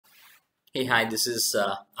Hey, hi, this is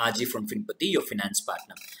RJ from Finpati, your finance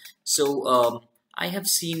partner. So, I have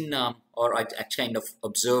seen or I kind of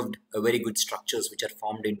observed a very good structures which are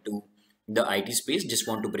formed into the IT space. Just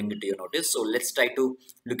want to bring it to your notice. So, let's try to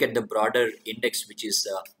look at the broader index, which is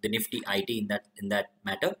the Nifty IT in that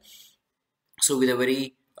matter. So with a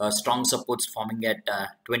very strong supports forming at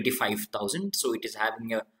 25,000, so it is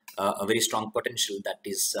having a very strong potential that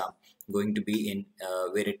is going to be in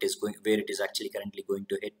where it is actually currently going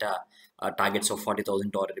to hit targets of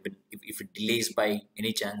 40,000, or even if it delays by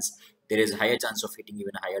any chance, there is a higher chance of hitting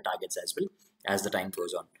even higher targets as well as the time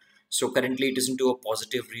goes on. So currently it is into a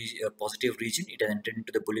positive region. It has entered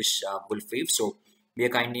into the bullish bull wave. So we are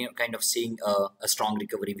kind of seeing a strong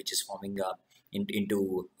recovery which is forming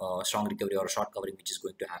into strong recovery or short covering which is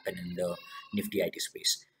going to happen in the Nifty IT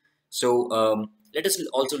space. So let us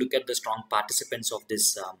also look at the strong participants of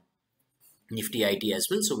this Nifty IT as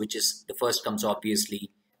well. So which is the first comes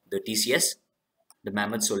obviously the TCS, the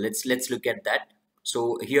mammoth. So let's look at that.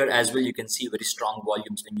 So here as well you can see very strong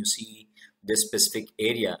volumes when you see this specific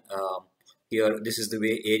area. Here this is the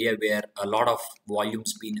area where a lot of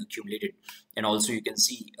volumes being accumulated, and also you can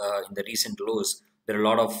see in the recent lows there are a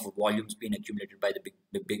lot of volumes being accumulated by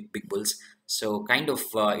the big bulls. So kind of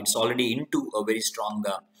it's already into a very strong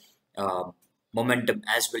momentum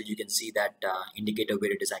as well. You can see that indicator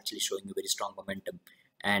where it is actually showing a very strong momentum,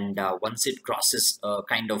 and once it crosses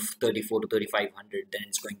kind of 34 to 3500, then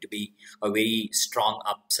it's going to be a very strong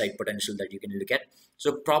upside potential that you can look at.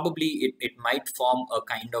 So probably it might form a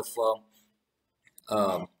kind of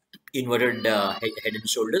inverted head and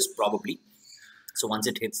shoulders probably. So once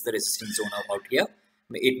it hits the resistance zone out here,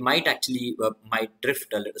 it might actually might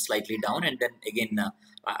drift a little slightly down, and then again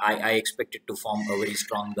I expect it to form a very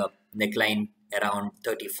strong neckline around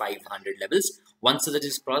 3500 levels. Once that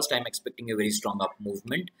is crossed, I'm expecting a very strong up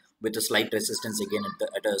movement with a slight resistance again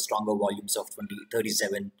at a stronger volumes of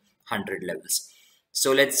 3700 levels.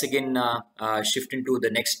 So let's again shift into the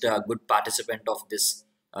next good participant of this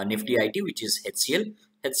Nifty IT, which is HCL.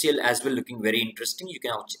 HCL as well looking very interesting. You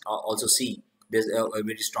can also see there's a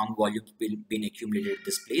very strong volume being accumulated at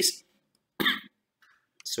this place.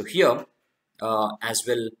 So here as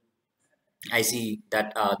well, I see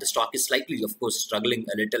that the stock is slightly, of course, struggling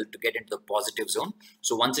a little to get into the positive zone.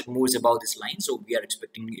 So once it moves above this line, so we are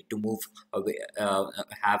expecting it to move away,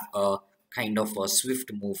 have a kind of a swift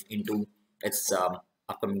move into its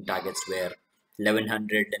upcoming targets, where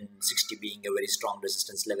 1160 being a very strong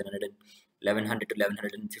resistance, 1100 to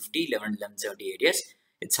 1150, 1170 areas.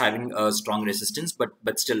 It's having a strong resistance,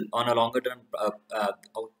 but still on a longer term,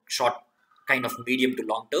 short kind of medium to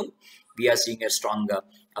long term, we are seeing a strong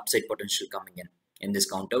upside potential coming in this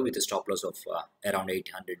counter with a stop loss of around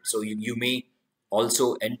 800. So you may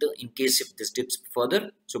also enter in case if this dips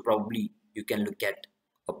further. So probably you can look at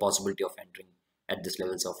a possibility of entering at this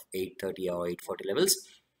levels of 830 or 840 levels,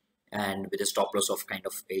 and with a stop loss of kind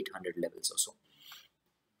of 800 levels or so.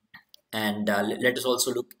 And let us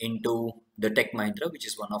also look into the Tech Mahindra, which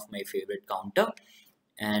is one of my favorite counter.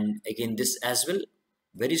 And again, this as well,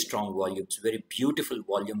 very strong volumes, very beautiful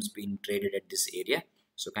volumes being traded at this area.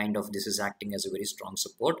 So kind of this is acting as a very strong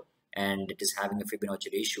support, and it is having a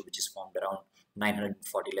Fibonacci ratio which is formed around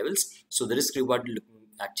 940 levels. So the risk reward looking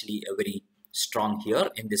actually a very strong here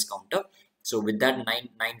in this counter. So with that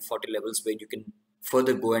 940 levels, where you can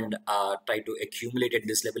further go and try to accumulate at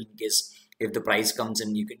this level in case if the price comes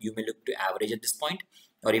in, you may look to average at this point,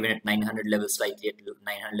 or even at 900 levels, slightly at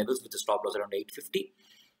 900 levels with a stop loss around 850.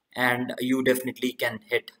 And you definitely can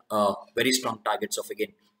hit very strong targets of,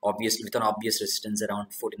 again, obviously with an obvious resistance around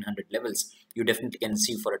 1400 levels. You definitely can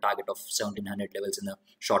see for a target of 1700 levels in the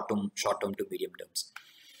short term to medium terms.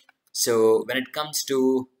 So when it comes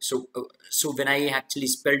to so when I actually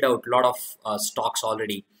spelled out a lot of stocks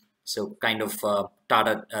already, so kind of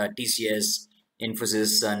Tata, TCS,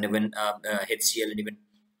 Infosys, and even HCL, and even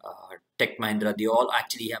Tech Mahindra, they all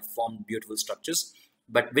actually have formed beautiful structures.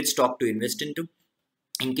 But which stock to invest into?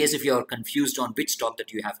 In case if you are confused on which stock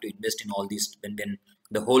that you have to invest in all these, when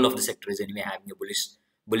the whole of the sector is anyway having a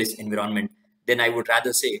bullish environment, then I would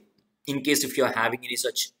rather say, in case if you are having any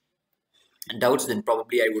such doubts, then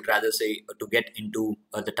probably I would rather say to get into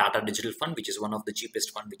the Tata Digital Fund, which is one of the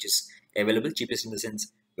cheapest fund which is available, cheapest in the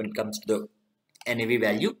sense when it comes to the NAV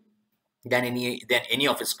value than any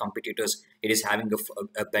of its competitors. It is having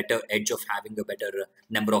a better edge of having a better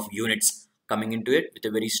number of units coming into it, with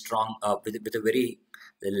a very strong with a very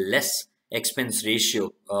less expense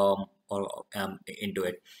ratio into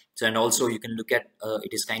it. So, and also you can look at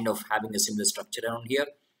it is kind of having a similar structure around here.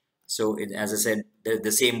 So as I said,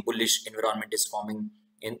 the same bullish environment is forming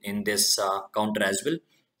in this counter as well.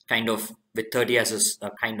 kind of with 30 as a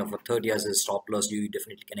 30 as a stop loss, you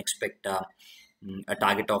definitely can expect a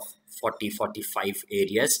target of 40-45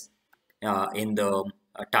 areas in the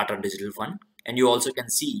Tata Digital Fund. And you also can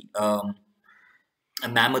see a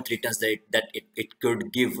mammoth returns it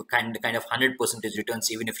could give kind of 100%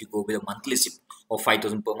 returns. Even if you go with a monthly SIP of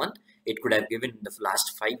 5,000 per month, it could have given, in the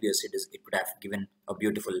last 5 years, it could have given a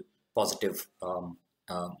beautiful positive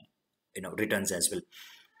returns as well.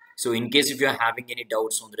 So in case if you are having any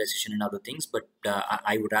doubts on the recession and other things, but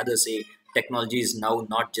I would rather say technology is now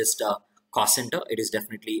not just a cost center. It is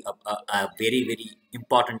definitely a very, very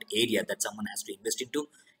important area that someone has to invest into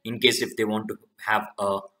in case if they want to have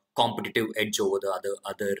a competitive edge over the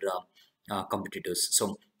other competitors.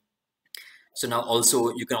 So now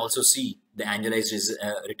also you can also see the annualized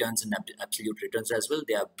returns and absolute returns as well.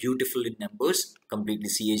 They are beautiful in numbers, completely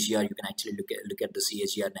CAGR. You can actually look at the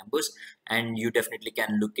CAGR numbers, and you definitely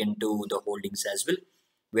can look into the holdings as well,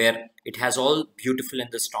 where it has all beautiful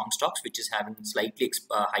and the strong stocks, which is having slightly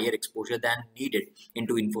higher exposure than needed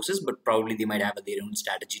into Infosys, but probably they might have their own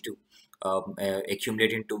strategy to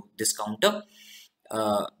accumulate into this counter.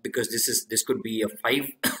 Because this could be a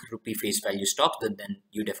 5 rupee face value stock, then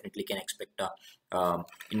you definitely can expect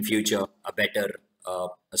in future a better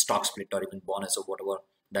a stock split or even bonus or whatever,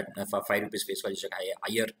 that for 5 rupees face value stock,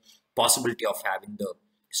 higher possibility of having the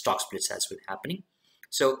stock splits as well happening.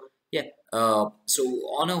 So yeah, so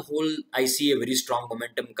on a whole, I see a very strong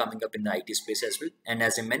momentum coming up in the IT space as well. And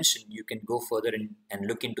as I mentioned, you can go further and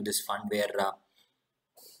look into this fund where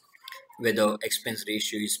the expense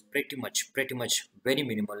ratio is pretty much very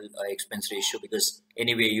minimal expense ratio, because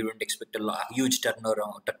anyway you don't expect a huge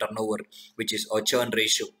turnover, which is a churn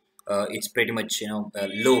ratio. It's pretty much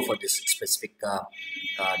low for this specific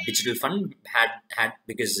digital fund, had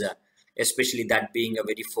because especially that being a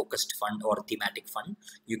very focused fund or thematic fund,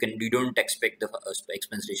 you don't expect the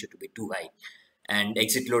expense ratio to be too high, and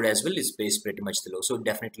exit load as well is based pretty much the low. So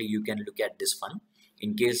definitely you can look at this fund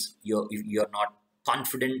in case you're not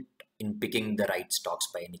confident in picking the right stocks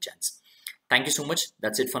by any chance. Thank you so much.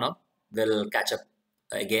 That's it for now. We'll catch up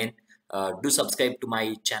again. Do subscribe to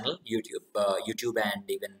my channel, YouTube, and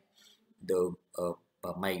even the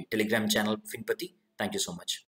my Telegram channel, Finpati. Thank you so much.